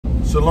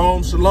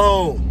Shalom,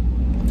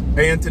 shalom.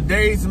 And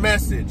today's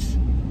message,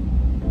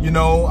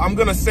 I'm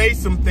going to say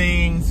some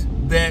things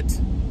that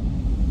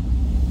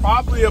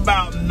probably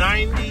about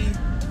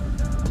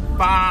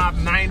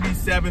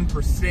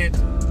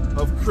 97%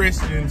 of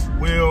Christians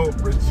will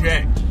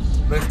reject.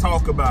 Let's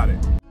talk about it.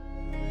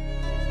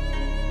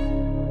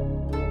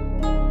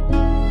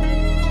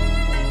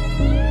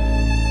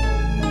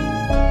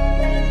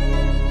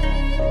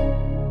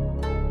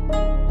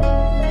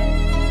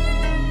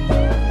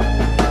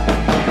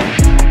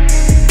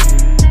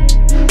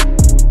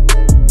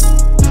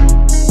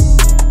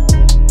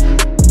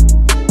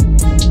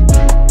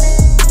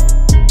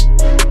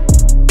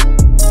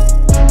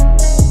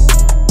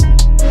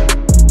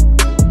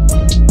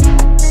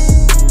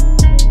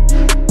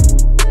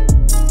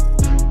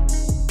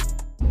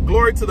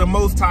 To the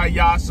Most High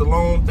Yah,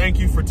 shalom. Thank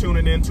you for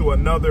tuning in to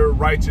another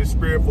Righteous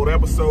Spirit-filled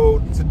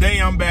episode. Today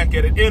I'm back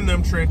at it in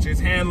them trenches,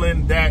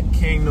 handling that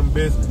kingdom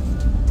business.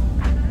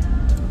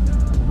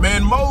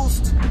 Man,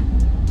 most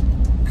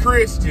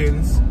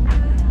Christians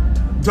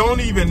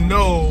don't even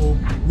know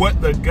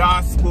what the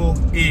gospel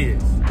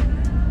is.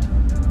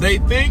 They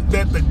think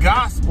that the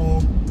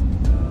gospel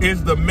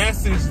is the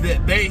message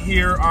that they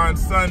hear on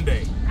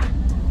Sunday,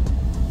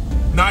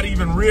 not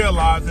even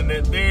realizing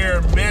that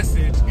their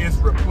message is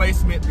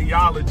replacement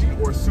theology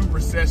or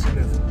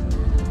supersessionism.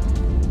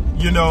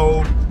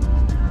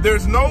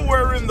 There's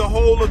nowhere in the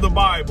whole of the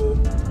Bible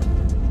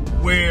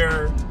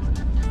where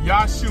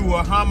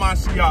Yahshua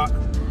HaMashiach,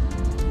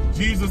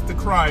 Jesus the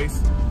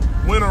Christ,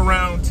 went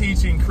around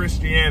teaching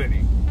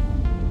Christianity.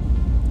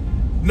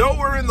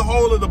 Nowhere in the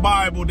whole of the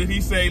Bible did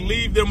he say,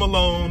 leave them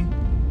alone,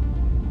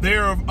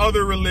 they're of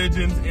other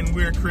religions and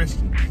we're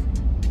Christians.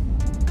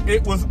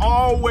 It was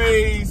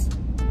always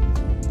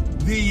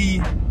the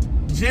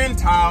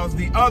Gentiles,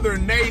 the other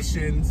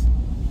nations,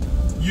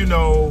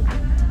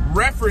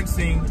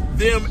 referencing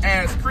them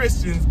as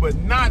Christians, but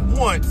not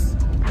once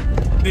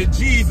did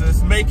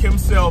Jesus make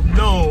himself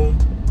known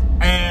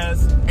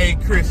as a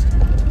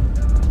Christian.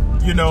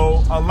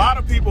 A lot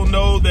of people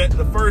know that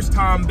the first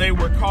time they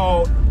were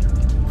called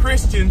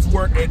Christians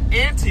were at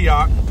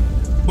Antioch,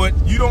 but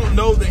you don't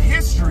know the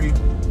history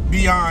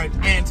beyond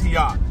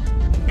Antioch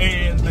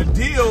and the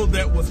deal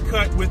that was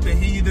cut with the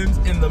heathens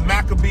in the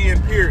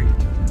Maccabean period.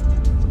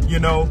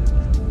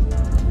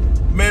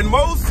 Man,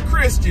 most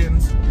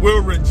Christians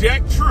will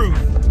reject truth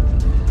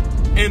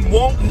and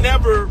won't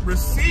never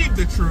receive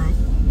the truth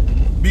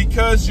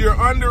because you're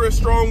under a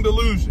strong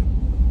delusion.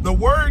 The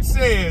word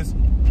says,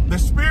 the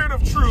Spirit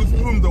of truth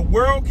whom the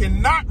world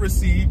cannot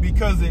receive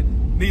because it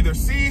neither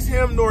sees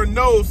him nor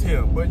knows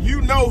him, but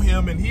you know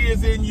him and he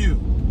is in you.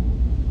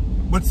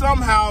 But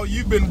somehow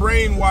you've been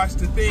brainwashed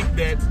to think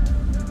that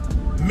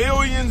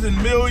millions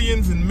and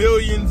millions and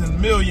millions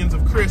and millions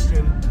of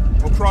Christians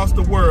across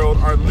the world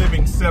are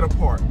living set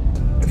apart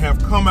and have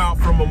come out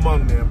from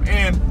among them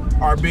and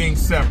are being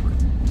separate.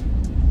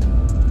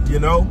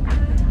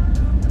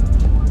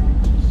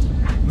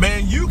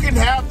 Man, you can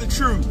have the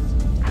truth,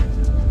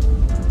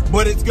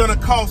 but it's gonna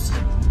cost you.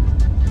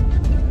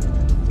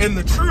 And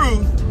the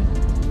truth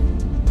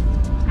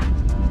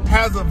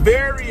has a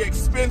very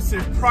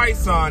expensive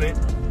price on it,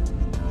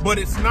 but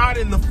it's not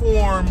in the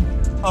form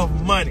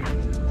of money.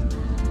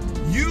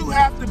 You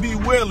have to be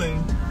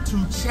willing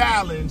to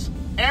challenge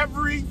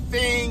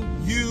everything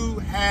you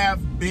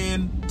have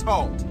been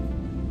taught.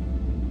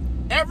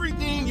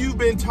 Everything you've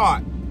been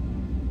taught,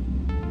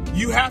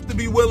 you have to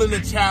be willing to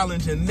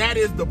challenge, and that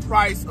is the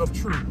price of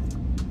truth.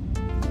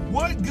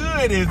 What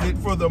good is it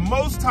for the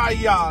Most High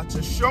Yah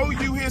to show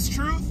you his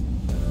truth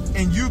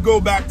and you go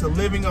back to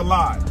living a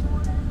lie?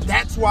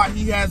 That's why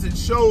he hasn't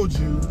showed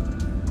you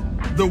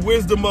the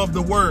wisdom of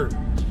the word.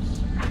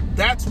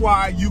 That's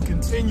why you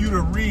continue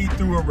to read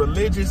through a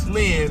religious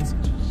lens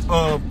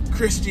of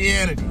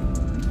Christianity,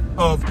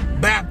 of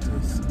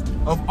Baptists,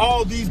 of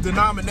all these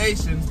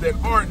denominations that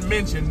aren't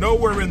mentioned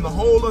nowhere in the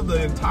whole of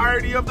the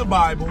entirety of the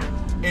Bible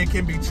and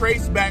can be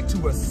traced back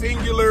to a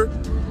singular,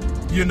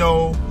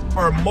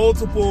 or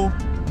multiple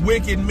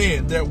wicked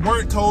men that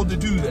weren't told to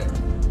do that.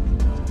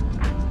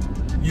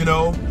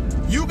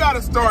 You got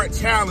to start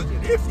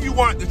challenging if you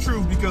want the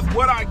truth, because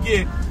what I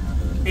get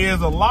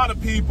is a lot of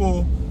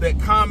people that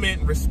comment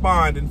and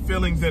respond in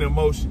feelings and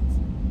emotions.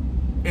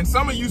 And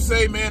some of you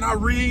say, man, I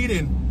read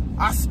and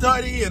I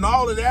study and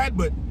all of that,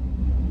 but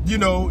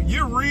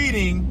you're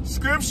reading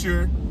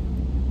scripture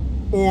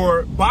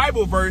or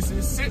Bible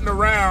verses, sitting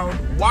around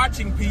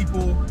watching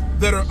people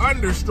that are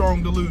under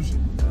strong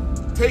delusion,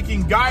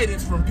 taking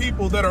guidance from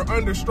people that are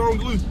under strong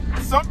delusion.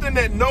 Something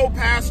that no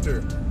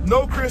pastor,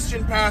 no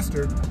Christian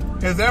pastor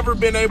has ever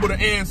been able to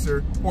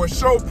answer or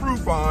show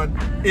proof on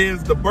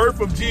is the birth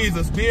of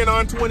Jesus being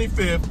on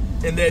 25th,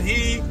 and that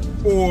he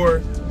or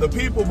the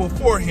people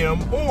before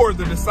him or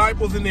the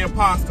disciples and the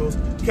apostles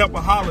kept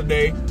a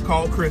holiday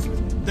called Christmas.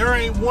 There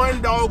ain't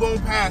one doggone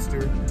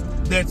pastor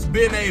that's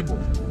been able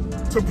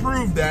to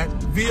prove that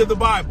via the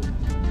Bible.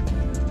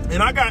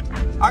 And I got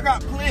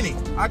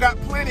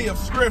plenty of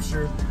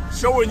scripture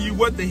showing you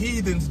what the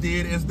heathens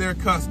did as their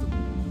custom.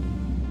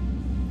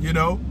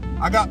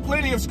 I got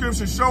plenty of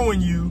scripture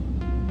showing you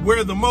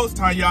where the Most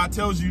High Yah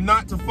tells you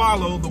not to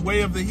follow the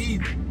way of the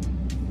heathen.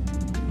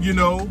 You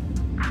know,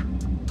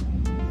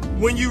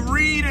 when you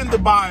read in the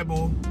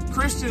Bible,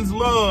 Christians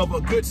love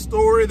a good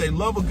story. They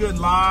love a good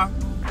lie.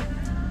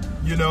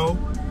 You know,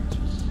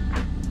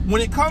 when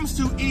it comes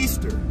to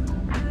Easter,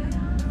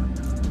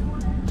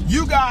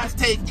 you guys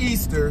take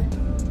Easter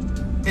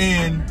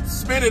and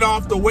spin it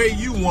off the way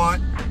you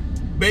want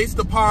based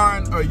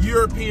upon a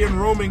European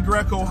Roman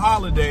Greco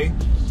holiday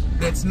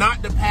that's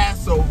not the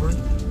Passover,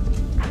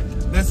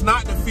 that's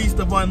not the Feast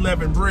of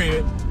Unleavened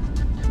Bread,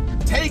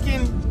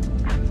 taking,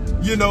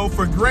 you know,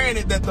 for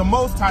granted that the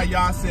Most High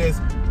Yah says,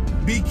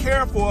 be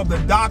careful of the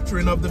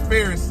doctrine of the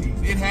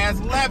Pharisees. It has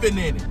leaven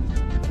in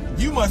it.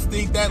 You must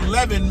think that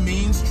leaven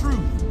means truth.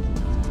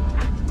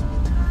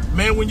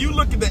 Man, when you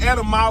look at the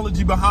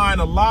etymology behind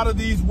a lot of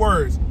these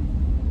words,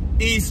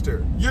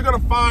 Easter, you're going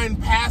to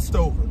find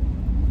Passover.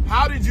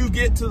 How did you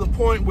get to the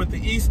point with the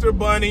Easter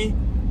bunny,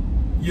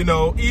 you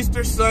know,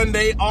 Easter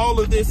Sunday, all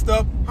of this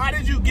stuff? How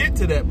did you get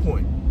to that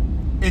point?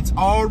 It's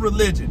all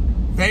religion,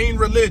 vain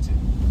religion.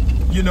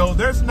 You know,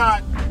 there's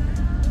not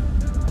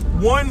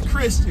one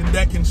Christian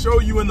that can show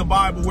you in the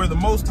Bible where the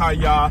Most High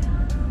Yah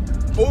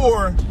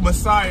or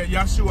Messiah,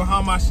 Yahshua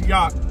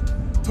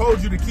HaMashiach,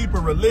 told you to keep a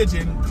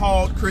religion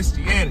called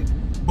Christianity.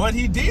 But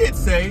he did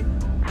say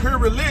her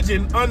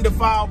religion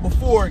undefiled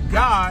before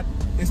God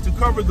is to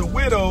cover the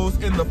widows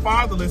and the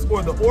fatherless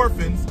or the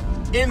orphans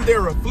in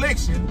their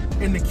affliction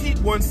and to keep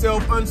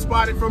oneself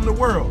unspotted from the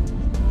world.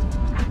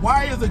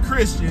 Why, as a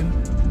Christian,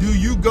 do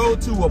you go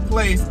to a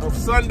place of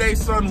Sunday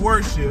sun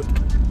worship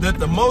that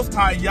the Most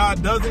High Yah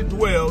doesn't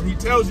dwell? He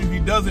tells you he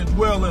doesn't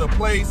dwell in a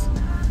place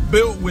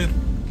built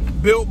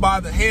by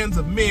the hands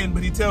of men,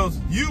 but he tells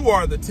you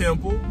are the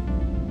temple.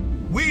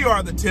 We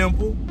are the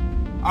temple.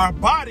 Our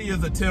body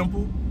is a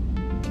temple.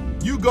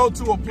 You go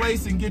to a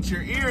place and get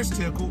your ears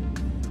tickled,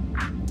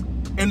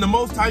 and the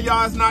Most High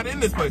Yah is not in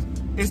this place.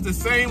 It's the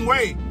same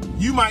way.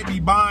 You might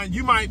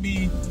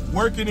be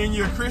working in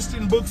your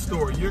Christian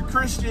bookstore, your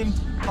Christian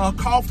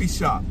coffee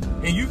shop,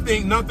 and you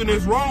think nothing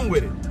is wrong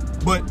with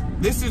it. But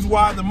this is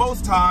why the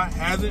Most High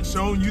hasn't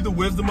shown you the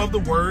wisdom of the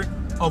word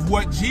of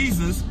what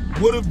Jesus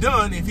would have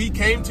done if he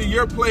came to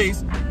your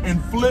place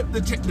and flipped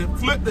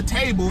the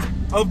tables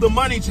of the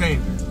money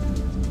changers.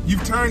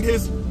 You've turned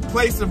his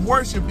place of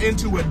worship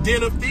into a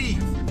den of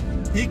thieves.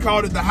 He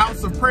called it the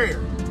house of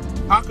prayer.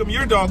 How come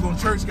your doggone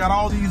church got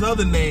all these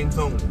other names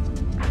on it?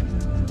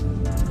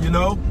 You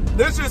know,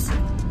 there's just,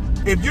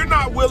 if you're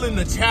not willing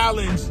to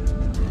challenge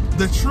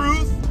the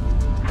truth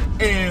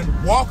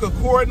and walk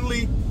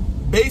accordingly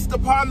based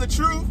upon the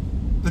truth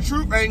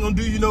ain't gonna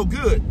do you no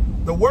good.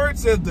 The word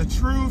says the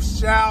truth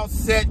shall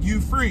set you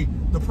free.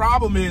 The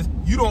problem is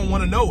you don't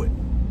want to know it.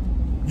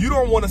 You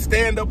don't want to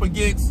stand up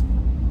against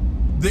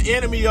the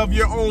enemy of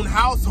your own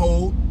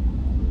household,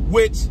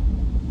 which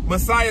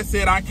Messiah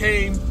said, I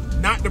came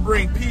not to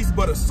bring peace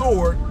but a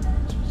sword.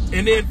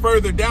 And then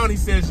further down he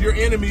says your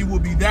enemy will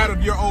be that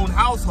of your own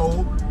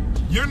household.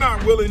 You're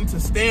not willing to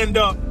stand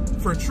up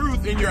for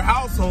truth in your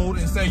household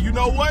and say, you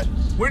know what?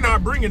 We're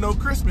not bringing no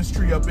Christmas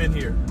tree up in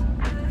here.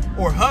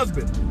 Or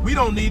husband, we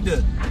don't need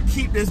to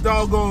keep this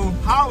doggone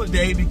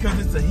holiday because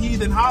it's a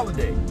heathen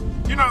holiday.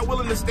 You're not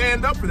willing to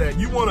stand up for that.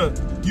 You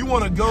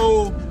wanna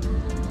go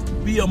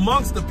be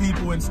amongst the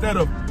people instead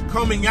of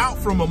coming out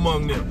from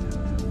among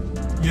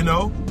them. You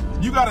know,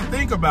 you got to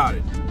think about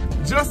it.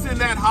 Just in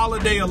that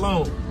holiday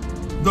alone,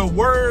 the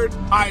word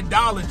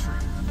idolatry.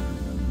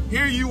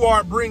 Here you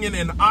are bringing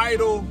an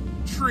idol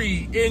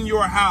tree in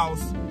your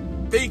house,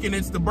 thinking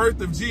it's the birth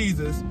of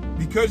Jesus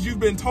because you've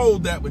been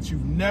told that, but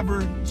you've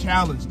never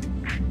challenged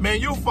it. Man,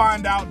 you'll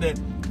find out that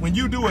when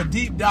you do a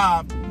deep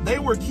dive, they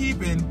were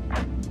keeping,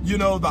 you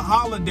know, the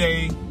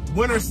holiday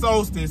winter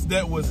solstice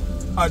that was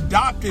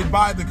adopted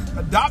by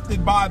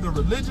the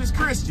religious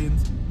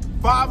Christians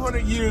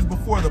 500 years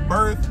before the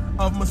birth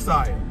of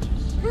Messiah.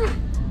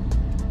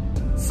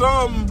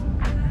 Some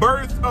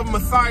birth of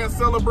Messiah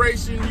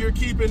celebration you're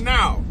keeping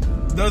now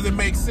doesn't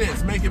make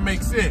sense. Make it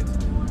make sense.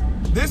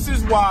 This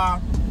is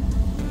why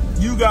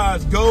you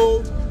guys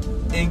go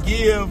and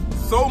give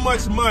so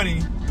much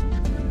money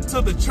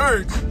to the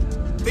church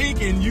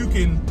thinking you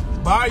can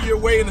buy your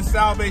way into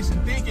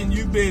salvation, thinking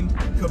you've been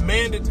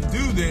commanded to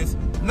do this,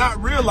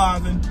 not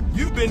realizing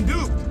you've been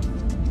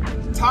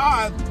duped.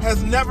 Tithe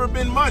has never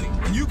been money.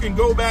 And you can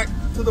go back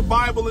to the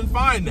Bible and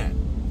find that.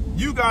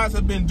 You guys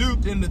have been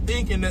duped into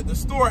thinking that the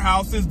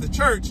storehouse is the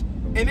church,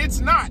 and it's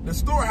not. The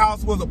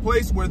storehouse was a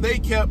place where they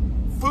kept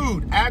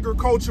food,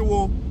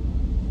 agricultural,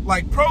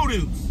 like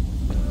produce.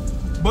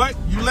 But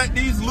you let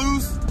these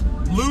loose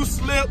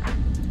slip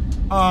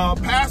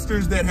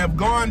pastors that have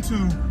gone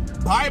to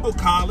Bible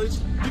college,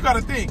 you got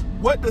to think,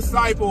 what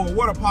disciple or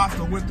what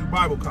apostle went through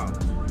Bible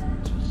college?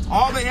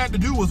 All they had to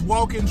do was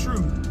walk in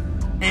truth.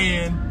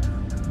 And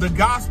the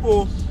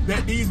gospel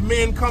that these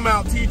men come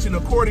out teaching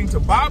according to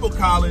Bible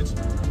college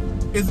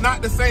is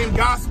not the same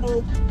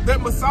gospel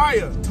that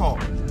Messiah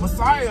taught.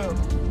 Messiah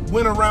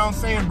went around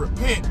saying,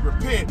 repent,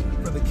 repent,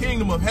 for the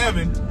kingdom of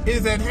heaven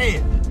is at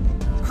hand.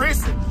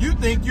 Christian, you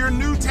think you're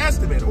New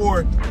Testament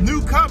or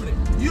New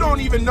Covenant. You don't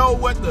even know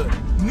what the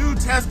New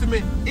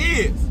Testament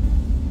is.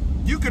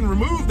 You can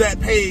remove that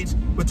page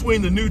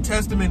between the New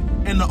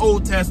Testament and the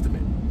Old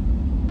Testament.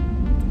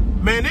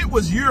 Man, it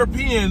was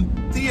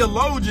European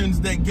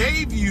theologians that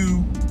gave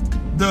you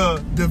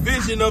the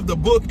division of the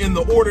book in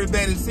the order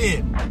that it's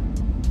in.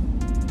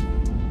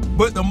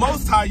 But the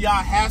Most High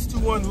Yah has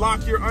to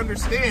unlock your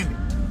understanding.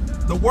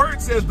 The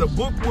word says the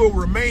book will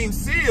remain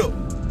sealed.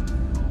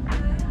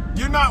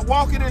 You're not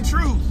walking in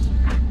truth.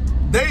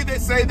 They that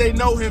say they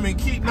know him and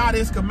keep not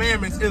his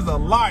commandments is a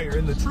liar,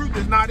 and the truth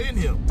is not in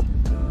him.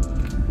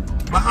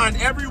 Behind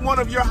every one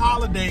of your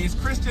holidays,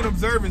 Christian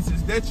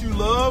observances that you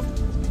love,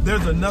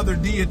 there's another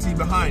deity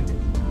behind it.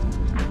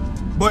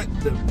 But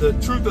the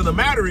truth of the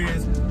matter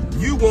is,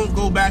 you won't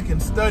go back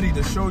and study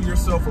to show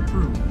yourself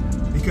approved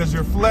because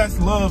your flesh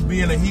loves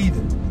being a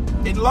heathen.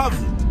 It loves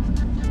it.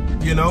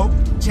 You know,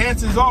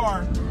 chances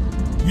are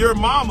your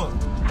mama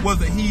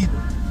was a heathen.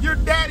 Your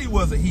daddy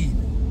was a heathen.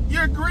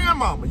 Your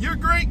grandmama, your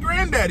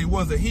great-granddaddy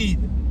was a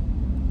heathen.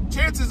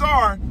 Chances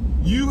are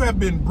you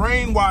have been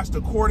brainwashed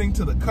according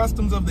to the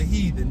customs of the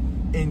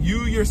heathen, and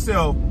you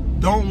yourself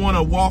don't want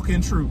to walk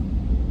in truth.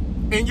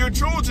 And your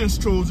children's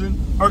children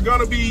are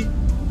gonna be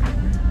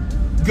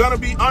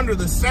under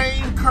the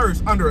same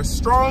curse, under a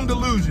strong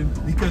delusion,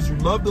 because you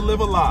love to live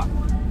a lie.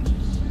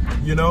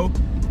 You know,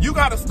 you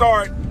got to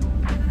start,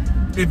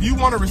 if you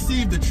want to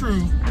receive the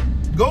truth,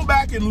 go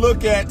back and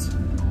look at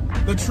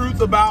the truth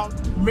about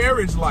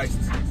marriage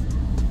licenses.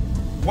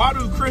 Why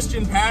do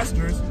Christian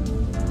pastors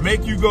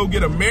make you go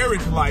get a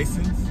marriage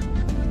license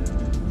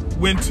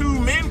when two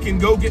men can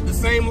go get the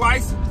same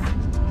license?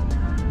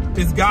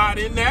 Is God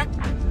in that?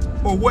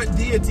 Or what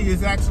deity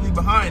is actually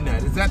behind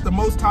that? Is that the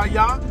Most High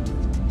Yah?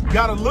 You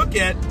got to look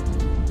at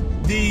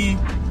the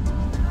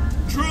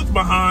truth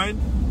behind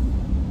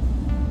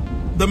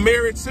the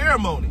marriage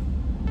ceremony.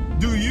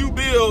 Do you,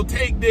 Bill,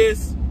 take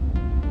this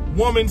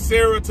woman,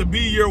 Sarah, to be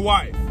your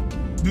wife?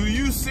 Do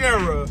you,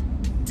 Sarah,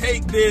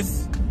 take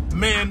this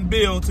man,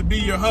 Bill, to be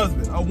your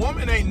husband? A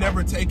woman ain't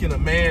never taken a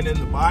man in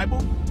the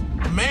Bible.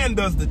 A man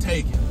does the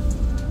taking.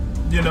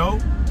 You know,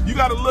 you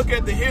got to look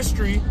at the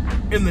history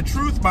and the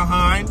truth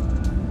behind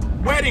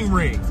wedding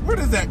rings. Where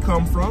does that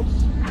come from?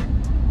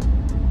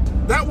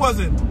 That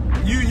wasn't,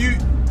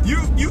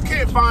 you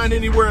can't find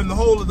anywhere in the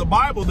whole of the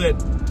Bible that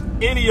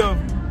any of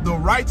the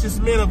righteous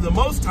men of the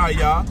Most High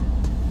Yah,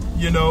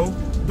 you know,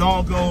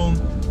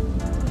 doggone,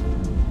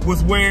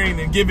 was wearing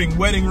and giving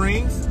wedding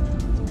rings.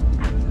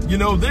 You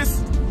know,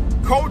 this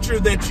culture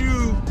that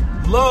you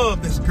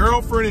love, this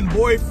girlfriend and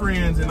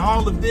boyfriends and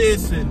all of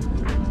this, and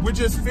we're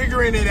just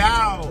figuring it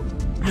out.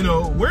 You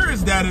know, where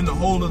is that in the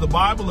whole of the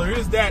Bible, or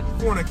is that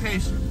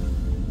fornication?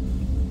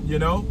 You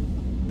know,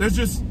 there's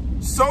just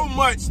so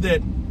much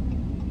that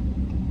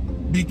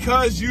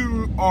because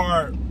you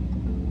are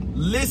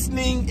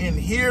listening and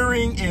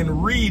hearing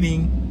and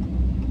reading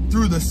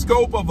through the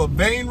scope of a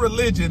vain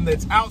religion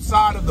that's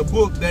outside of the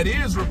book that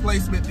is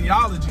replacement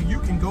theology,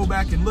 you can go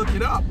back and look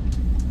it up.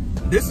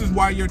 This is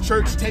why your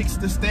church takes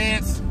the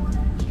stance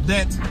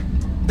that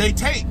they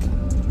take.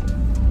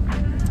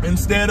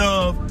 Instead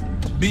of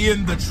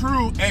being the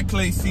true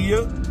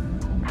ecclesia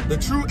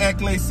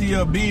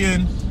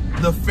being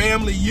the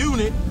family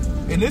unit.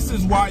 And this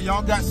is why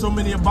y'all got so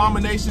many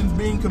abominations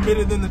being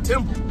committed in the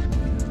temple.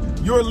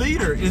 Your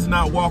leader is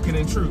not walking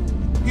in truth.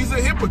 He's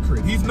a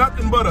hypocrite. He's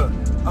nothing but a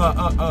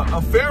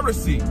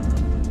Pharisee.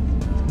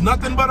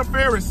 Nothing but a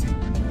Pharisee.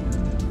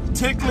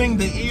 Tickling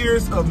the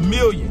ears of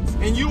millions.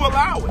 And you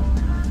allow it.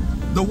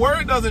 The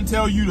word doesn't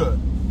tell you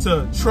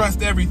to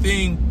trust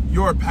everything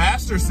your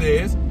pastor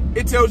says.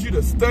 It tells you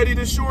to study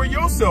to show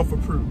yourself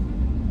approved.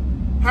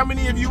 How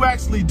many of you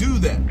actually do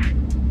that?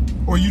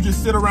 Or you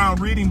just sit around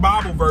reading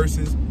Bible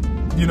verses,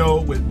 you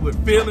know,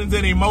 with feelings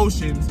and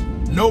emotions,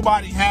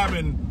 nobody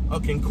having a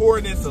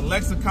concordance, a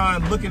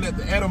lexicon, looking at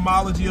the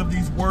etymology of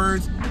these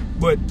words,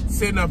 but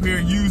sitting up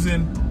here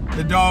using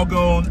the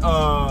doggone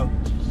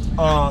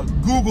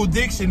Google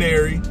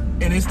dictionary,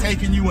 and it's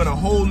taking you in a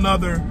whole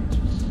nother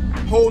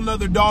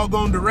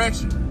doggone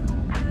direction.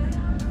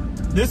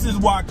 This is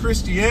why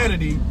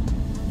Christianity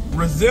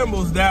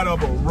resembles that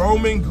of a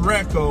Roman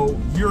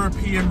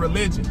Greco-European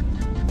religion.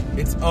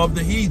 It's of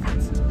the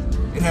heathens.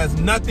 It has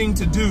nothing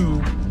to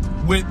do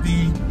with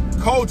the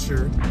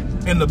culture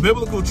and the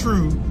biblical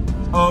truth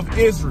of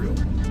Israel.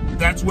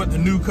 That's what the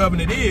new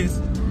covenant is.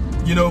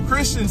 You know,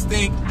 Christians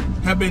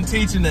have been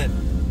teaching that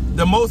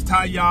the Most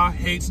High Yah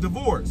hates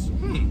divorce.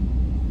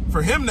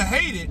 For him to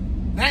hate it,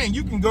 dang,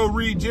 you can go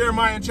read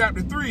Jeremiah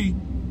chapter 3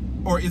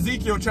 or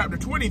Ezekiel chapter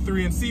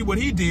 23 and see what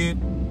he did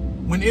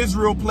when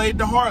Israel played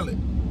the harlot.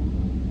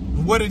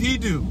 And what did he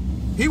do?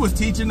 He was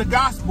teaching the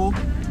gospel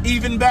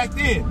even back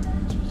then.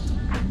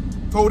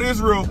 Told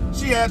Israel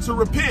she had to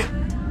repent.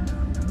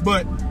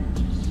 But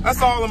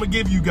that's all I'm going to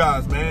give you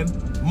guys, man.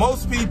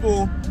 Most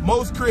people,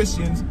 most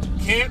Christians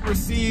can't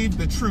receive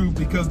the truth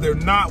because they're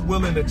not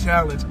willing to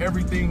challenge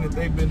everything that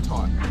they've been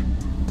taught.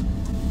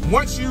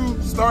 Once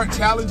you start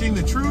challenging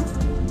the truth,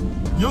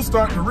 you'll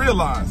start to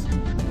realize,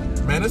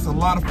 Man, there's a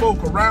lot of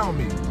folk around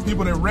me.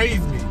 People that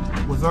raised me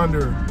was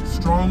under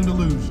strong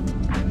delusion.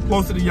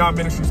 Closer to Y'all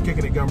Ministries,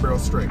 kicking it gun barrel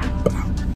straight.